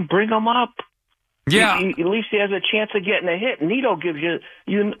 Bottom line, bring him up. Yeah, at least he has a chance of getting a hit. Nito gave you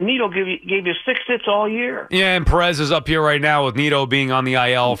 6 hits all year. Yeah, and Perez is up here right now with Nito being on the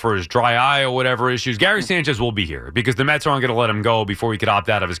IL for his dry eye or whatever issues. Gary Sanchez will be here because the Mets aren't going to let him go before he could opt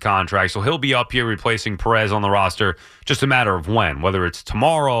out of his contract. So he'll be up here replacing Perez on the roster. Just a matter of when, whether it's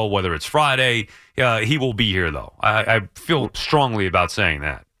tomorrow, whether it's Friday. He will be here though. I feel strongly about saying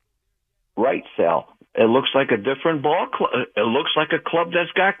that. Right, Sal. It looks like a different ball club. It looks like a club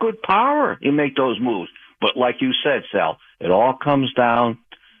that's got good power. You make those moves. But like you said, Sal, it all comes down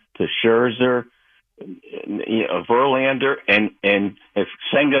to Scherzer, Verlander, and if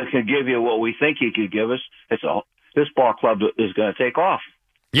Senga can give you what we think he could give us, this ball club is going to take off.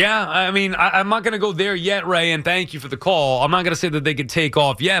 Yeah, I mean, I'm not going to go there yet, Ray, and thank you for the call. I'm not going to say that they could take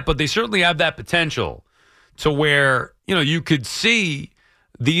off yet, but they certainly have that potential to where, you know, you could see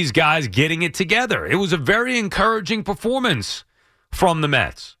these guys getting it together. It was a very encouraging performance from the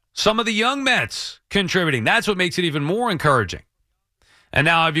Mets. Some of the young Mets contributing. That's what makes it even more encouraging. And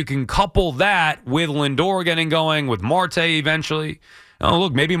now if you can couple that with Lindor getting going, with Marte eventually, oh,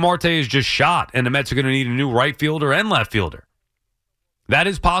 look, maybe Marte is just shot and the Mets are going to need a new right fielder and left fielder. That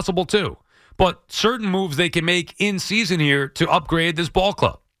is possible too. But certain moves they can make in season here to upgrade this ball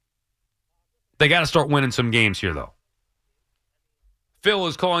club. They got to start winning some games here, though. Phil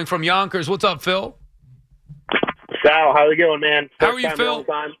is calling from Yonkers. What's up, Phil? Sal, how are you going, man? How are you, Phil?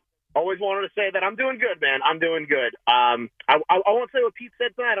 Always wanted to say that I'm doing good, man. I'm doing good. I won't say what Pete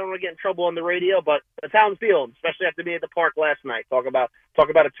said tonight. I don't want to get in trouble on the radio, but it's how I'm feeling, especially after being at the park last night. Talk about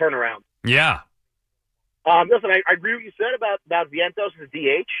a turnaround. Yeah. Listen, I agree with what you said about Vientos as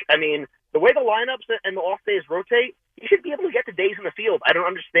DH. I mean, the way the lineups and the off days rotate, you should be able to get the days in the field. I don't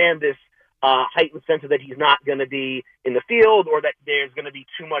understand this heightened sense of that he's not going to be in the field or that there's going to be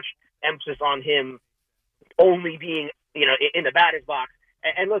too much emphasis on him only being, you know, in the batter's box.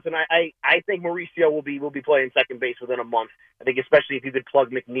 And listen, I think Mauricio will be playing second base within a month. I think especially if you could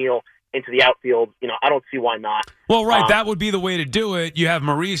plug McNeil into the outfield, you know, I don't see why not. Well, right, that would be the way to do it. You have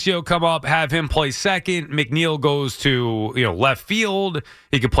Mauricio come up, have him play second. McNeil goes to, you know, left field.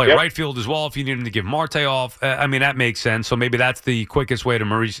 He could play right field as well if you need him to give Marte off. I mean, that makes sense. So maybe that's the quickest way to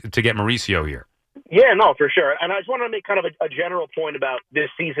get Mauricio here. Yeah, no, for sure. And I just want to make kind of a general point about this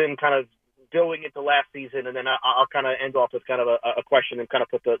season, kind of going into last season, and then I'll kind of end off with kind of a question and kind of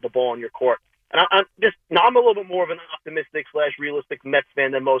put the ball in your court. And I'm a little bit more of an optimistic / realistic Mets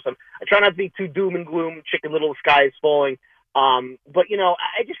fan than most. I try not to be too doom and gloom, Chicken Little, the sky is falling. But, you know,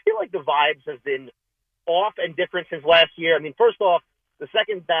 I just feel like the vibes have been off and different since last year. I mean, first off, the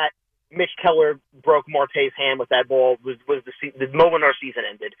second that Mitch Keller broke Marte's hand with that ball was the moment our season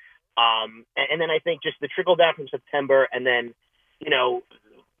ended. And then I think just the trickle down from September, and then, you know,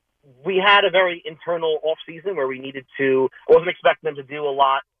 we had a very internal off season where we needed to. I wasn't expecting them to do a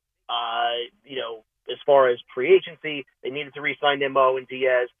lot. You know, as far as free agency, they needed to re-sign Nimmo and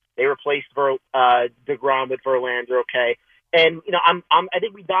Diaz. They replaced DeGrom with Verlander. Okay, and you know, I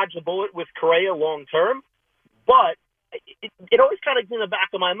think we dodged a bullet with Correa long term, but it always kind of in the back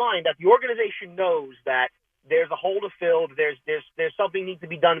of my mind that the organization knows that there's a hole to fill. There's something needs to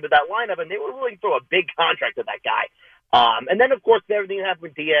be done with that lineup, and they were willing to throw a big contract at that guy. And then, of course, everything that happened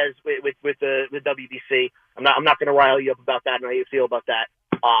with Diaz with the WBC. I'm not going to rile you up about that and how you feel about that.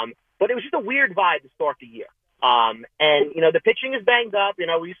 But it was just a weird vibe to start the year. And you know, the pitching is banged up. You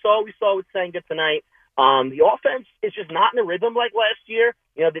know, we saw with Senga tonight. The offense is just not in a rhythm like last year.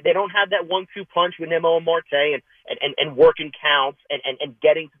 You know, they don't have that 1-2 punch with Nimmo and Marte and working counts and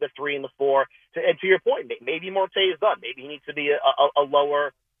getting to the 3 and the 4. And to your point, maybe Marte is done. Maybe he needs to be a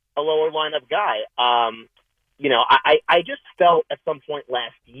lower lineup guy. You know, I just felt at some point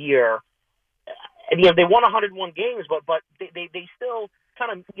last year, and you know, they won 101 games, but they still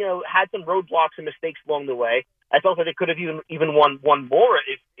kind of, you know, had some roadblocks and mistakes along the way. I felt that they could have even won more.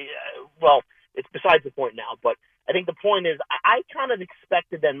 Well, it's besides the point now, but I think the point is I kind of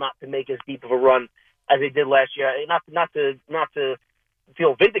expected them not to make as deep of a run as they did last year. Not to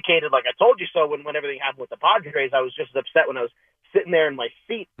feel vindicated like I told you so when everything happened with the Padres. I was just as upset when I was sitting there in my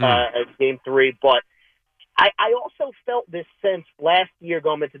seat at Game 3, but I also felt this sense last year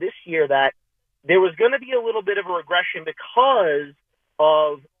going into this year that there was going to be a little bit of a regression because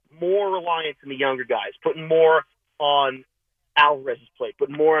of more reliance in the younger guys, putting more on Alvarez's plate,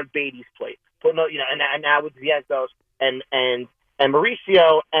 putting more on Beatty's plate, and now with Vientos and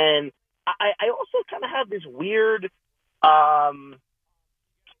Mauricio, and I also kind of have this weird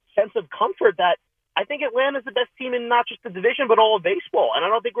sense of comfort that I think Atlanta's the best team in not just the division but all of baseball, and I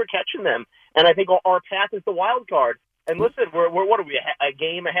don't think we're catching them. And I think our path is the wild card. And listen, we're what are we, a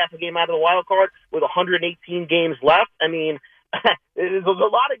half a game out of the wild card with 118 games left? I mean, there's a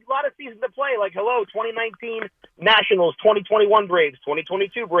lot of seasons to play. Like, hello, 2019 Nationals, 2021 Braves,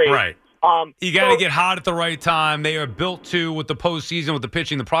 2022 Braves. Right. You got to get hot at the right time. They are built to with the postseason, with the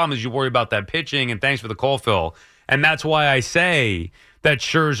pitching. The problem is you worry about that pitching, and thanks for the call, Phil. And that's why I say that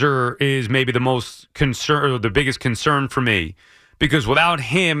Scherzer is maybe the most concern, or the biggest concern for me, because without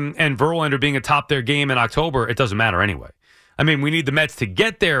him and Verlander being atop their game in October, it doesn't matter anyway. I mean, we need the Mets to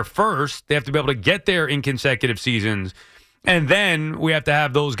get there first. They have to be able to get there in consecutive seasons. And then we have to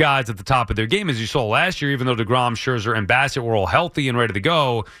have those guys at the top of their game. As you saw last year, even though DeGrom, Scherzer, and Bassett were all healthy and ready to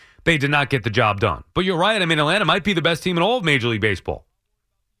go, they did not get the job done. But you're right. I mean, Atlanta might be the best team in all of Major League Baseball.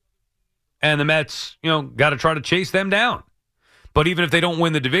 And the Mets, got to try to chase them down. But even if they don't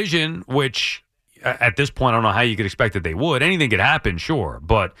win the division, which at this point, I don't know how you could expect that they would. Anything could happen, sure.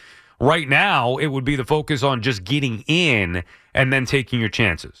 But right now, it would be the focus on just getting in and then taking your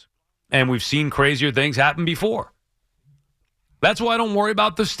chances. And we've seen crazier things happen before. That's why I don't worry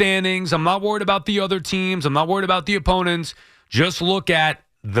about the standings. I'm not worried about the other teams. I'm not worried about the opponents. Just look at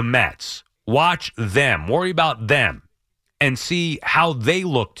the Mets. Watch them. Worry about them and see how they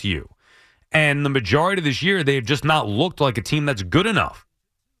look to you. And the majority of this year, they have just not looked like a team that's good enough.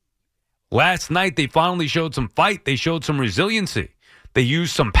 Last night, they finally showed some fight. They showed some resiliency. They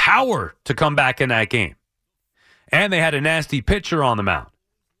used some power to come back in that game. And they had a nasty pitcher on the mound.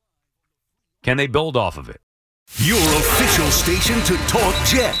 Can they build off of it? Your official station to talk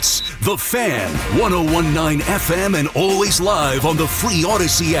Jets. The Fan, 101.9 FM, and always live on the free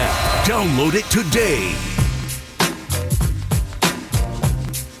Odyssey app. Download it today.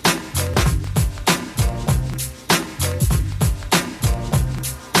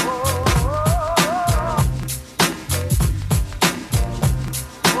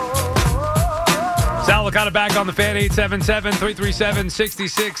 Licata back on the Fan.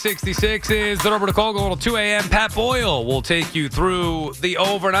 877-337-6666 is the number to call. Go to 2 a.m. Pat Boyle will take you through the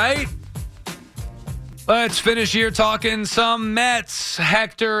overnight. Let's finish here talking some Mets.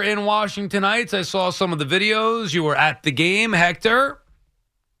 Hector in Washington Heights. I saw some of the videos. You were at the game, Hector.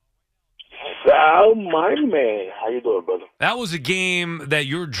 Sal, my man. How you doing, brother? That was a game that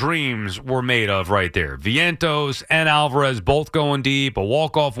your dreams were made of right there. Vientos and Alvarez both going deep. A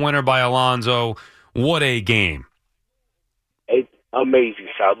walk-off winner by Alonso. What a game. It's amazing,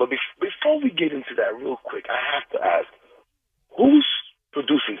 Sal. But before we get into that real quick, I have to ask, who's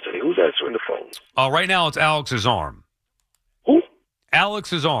producing today? Who's answering the phone? Right now it's Alex's arm. Who?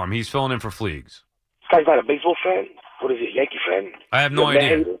 Alex's arm. He's filling in for Fleegs. This guy's not a baseball fan? What is he, Yankee fan? I have no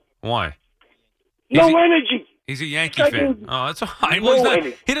idea. Why? No energy. He's a Yankee fan. Oh, that's all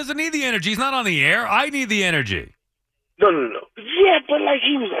right. He doesn't need the energy. He's not on the air. I need the energy. No. Yeah, but like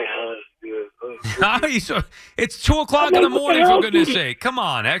he was like, it's 2 o'clock in the morning, for goodness sake. Come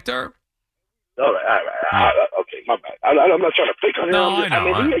on, Hector. All right. Okay, my bad. I'm not trying to pick on him. No, I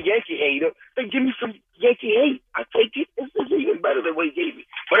know. He's a Yankee hater. Then give me some Yankee hate. I take it. This is even better than what he gave me.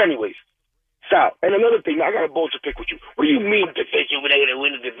 But anyways, Sal, and another thing, I got a ball to pick with you. What do you mean division when they're going to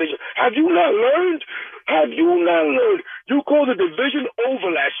win the division? Have you not learned? You called the division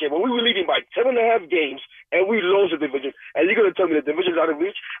over last year when we were leading by 10.5 games and we lost the division. And you're going to tell me the division's out of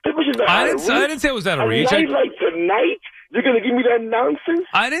reach? I didn't say it was out of reach. Like tonight, you're going to give me that nonsense?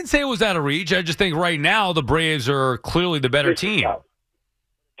 I didn't say it was out of reach. I just think right now the Braves are clearly the better team. Now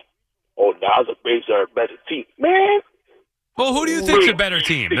the Braves are a better team. Man. Well, who do you think's a better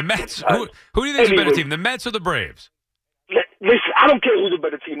team? The Mets? Who do you think's a better team? The Mets or the Braves? Listen, I don't care who's a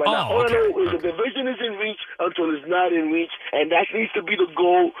better team right now. All okay. I know is the division is in reach until it's not in reach, and that needs to be the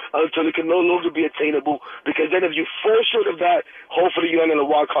goal until it can no longer be attainable, because then if you fall short of that, hopefully you land in a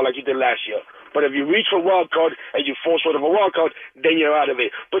wild card like you did last year. But if you reach for a wild card and you fall short of a wild card, then you're out of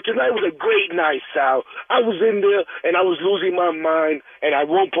it. But tonight was a great night, Sal. I was in there, and I was losing my mind. And at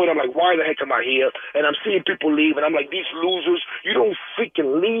one point, I'm like, why the heck am I here? And I'm seeing people leave, and I'm like, these losers, you don't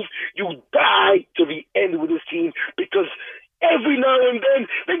freaking leave. You die to the end with this team, because every now and then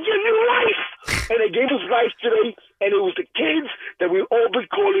they give you life. And they gave us life today, and it was the kids that we all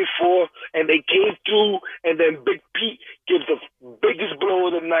been calling for, and they came through, and then Big Pete gives the biggest blow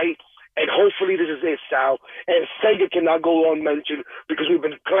of the night. And hopefully this is it, Sal. And Senga cannot go unmentioned because we've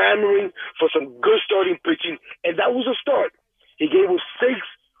been clamoring for some good starting pitching, and that was a start. He gave us 6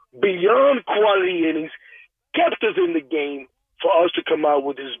 beyond quality innings, kept us in the game for us to come out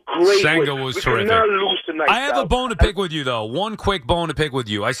with this great Senga win. was we terrific. cannot lose tonight, I have Sal. a bone to pick with you, though. One quick bone to pick with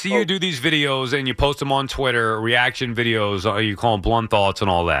you. I see you do these videos and you post them on Twitter, reaction videos. You call them blunt thoughts and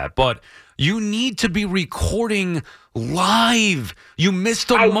all that. But you need to be recording live. You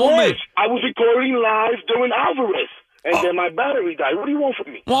missed a moment. I was recording live during Alvarez, and then my battery died. What do you want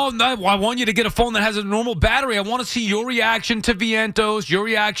from me? Well, no, I want you to get a phone that has a normal battery. I want to see your reaction to Vientos, your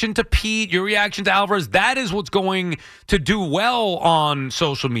reaction to Pete, your reaction to Alvarez. That is what's going to do well on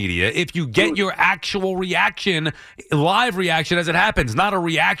social media. If you get your actual reaction, live reaction as it happens, not a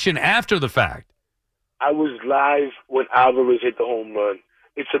reaction after the fact. I was live when Alvarez hit the home run.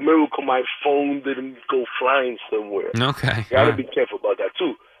 It's a miracle my phone didn't go flying somewhere. Okay. You gotta be careful about that,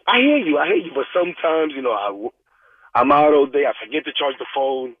 too. I hear you, but sometimes, I'm out all day. I forget to charge the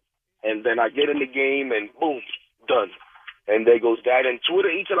phone, and then I get in the game, and boom, done. And there goes that. And Twitter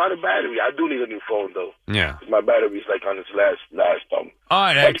eats a lot of battery. I do need a new phone, though. Yeah. My battery's like on its last thumb. All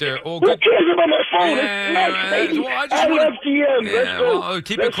right, Hector. Well, Who cares about my phone? Yeah, It's nice, baby. well, I love TM. Let's go. Well,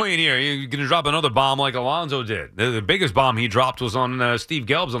 keep it clean here. You're going to drop another bomb like Alonso did. The biggest bomb he dropped was on Steve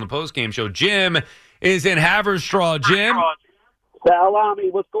Gelbs on the postgame show. Jim is in Haverstraw. Jim? Salami,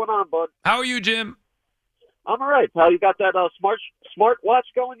 what's going on, bud? How are you, Jim? I'm all right, pal. You got that smart watch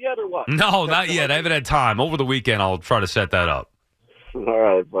going yet or what? No, not yet. I haven't had time. Over the weekend, I'll try to set that up. All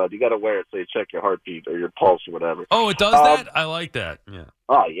right, bud. You got to wear it so you check your heartbeat or your pulse or whatever. Oh, it does that? I like that. Yeah.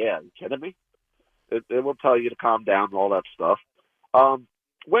 Oh, yeah. Are you kidding me? It will tell you to calm down and all that stuff.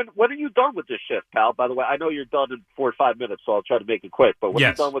 When are you done with this shift, pal? By the way, I know you're done in 4 or 5 minutes, so I'll try to make it quick. But when are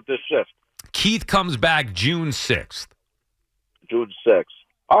you done with this shift? Keith comes back June 6th. June 6th.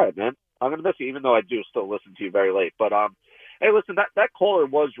 All right, man. I'm going to miss you, even though I do still listen to you very late. But, hey, listen, that caller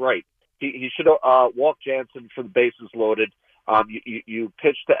was right. He should have walked Jansen for the bases loaded. You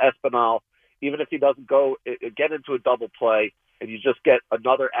pitch to Espinal. Even if he doesn't go, get into a double play, and you just get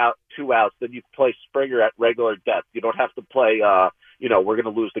another out, 2 outs, then you play Springer at regular depth. You don't have to play, we're going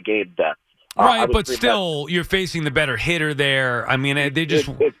to lose the game depth. Right, but still, you're facing the better hitter there. I mean, they just...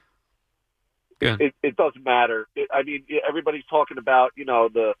 It doesn't matter. Everybody's talking about,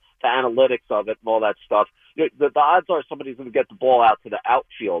 the analytics of it and all that stuff. The odds are somebody's going to get the ball out to the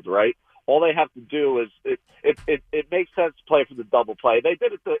outfield, right? All they have to do is it makes sense to play for the double play. They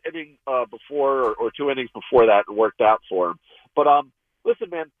did it the inning before or 2 innings before that and worked out for them. But listen,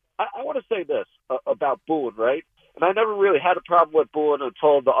 man, I want to say this about Boone, right? And I never really had a problem with Boone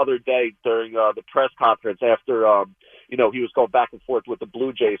until the other day during the press conference after he was going back and forth with the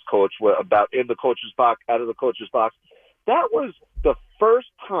Blue Jays coach about in the coach's box, out of the coach's box. That was the first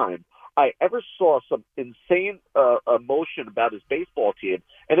time I ever saw some insane emotion about his baseball team,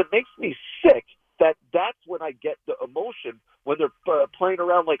 and it makes me sick that that's when I get the emotion when they're playing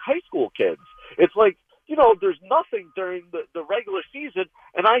around like high school kids. It's like, there's nothing during the regular season,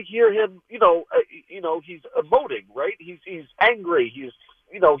 and I hear him, he's emoting, right? He's angry.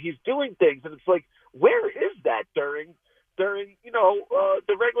 He's doing things, and it's like, where is that during the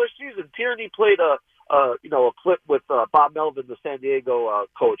regular season? Tierney played a clip with Bob Melvin, the San Diego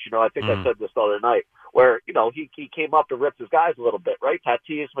coach. I think I said this the other night, where he came up and ripped his guys a little bit, right?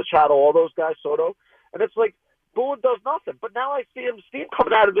 Tatis, Machado, all those guys, Soto, and it's like Boone does nothing. But now I see steam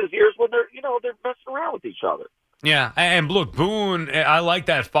coming out of his ears when they're messing around with each other. Yeah, and look, Boone, I like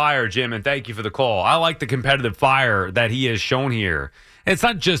that fire, Jim, and thank you for the call. I like the competitive fire that he has shown here. And it's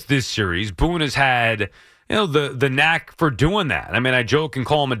not just this series. Boone has had the knack for doing that. I mean, I joke and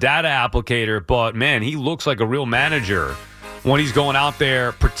call him a data applicator, but, man, he looks like a real manager when he's going out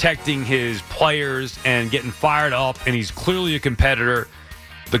there protecting his players and getting fired up, and he's clearly a competitor.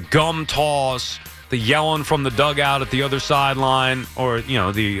 The gum toss, the yelling from the dugout at the other sideline or,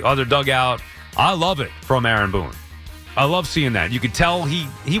 the other dugout. I love it from Aaron Boone. I love seeing that. You can tell he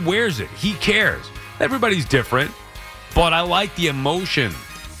wears it. He cares. Everybody's different, but I like the emotion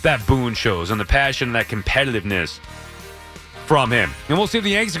that Boone shows and the passion and that competitiveness from him. And we'll see if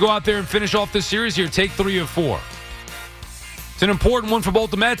the Yankees go out there and finish off this series here, take 3 of 4. It's an important one for both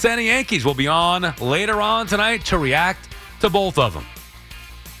the Mets and the Yankees. We'll be on later on tonight to react to both of them.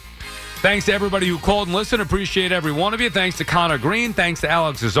 Thanks to everybody who called and listened. Appreciate every one of you. Thanks to Connor Green. Thanks to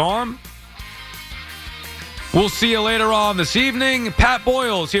Alex Azarm. We'll see you later on this evening. Pat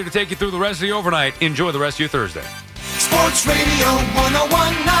Boyle's here to take you through the rest of the overnight. Enjoy the rest of your Thursday. Sports Radio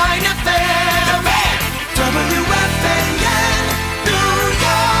 101.9 FM. WFAN, New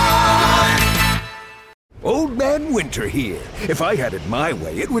York. Old Man winter here. If I had it my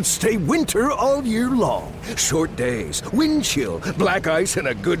way, it would stay winter all year long. Short days, wind chill, black ice, and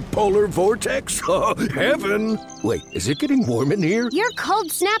a good polar vortex. Oh, heaven. Wait, is it getting warm in here? Your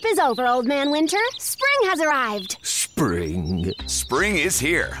cold snap is over, Old Man Winter. Spring has arrived. Spring. Spring is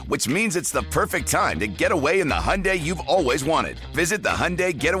here, which means it's the perfect time to get away in the Hyundai you've always wanted. Visit the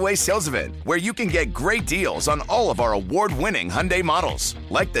Hyundai Getaway Sales Event, where you can get great deals on all of our award-winning Hyundai models,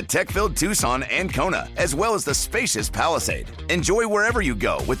 like the tech-filled Tucson and Kona, as well as the spacious Palisade. Enjoy wherever you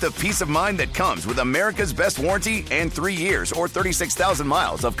go with the peace of mind that comes with America's best warranty and 3 years or 36,000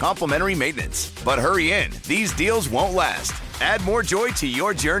 miles of complimentary maintenance. But hurry in, these deals won't last. Add more joy to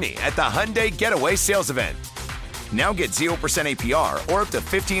your journey at the Hyundai Getaway Sales Event. Now get 0% APR or up to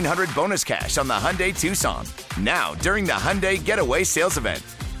 $1,500 bonus cash on the Hyundai Tucson. Now, during the Hyundai Getaway Sales Event.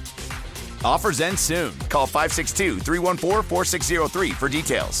 Offers end soon. Call 562-314-4603 for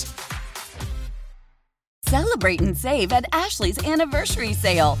details. Celebrate and save at Ashley's Anniversary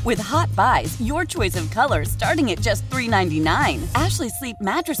Sale. With Hot Buys, your choice of colors starting at just $3.99. Ashley Sleep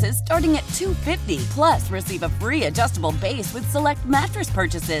mattresses starting at $2.50. Plus, receive a free adjustable base with select mattress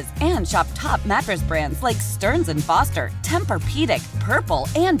purchases. And shop top mattress brands like Stearns & Foster, Tempur-Pedic, Purple,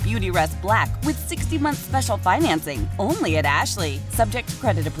 and Beautyrest Black with 60-month special financing. Only at Ashley. Subject to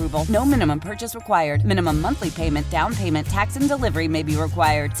credit approval. No minimum purchase required. Minimum monthly payment, down payment, tax, and delivery may be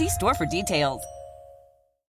required. See store for details.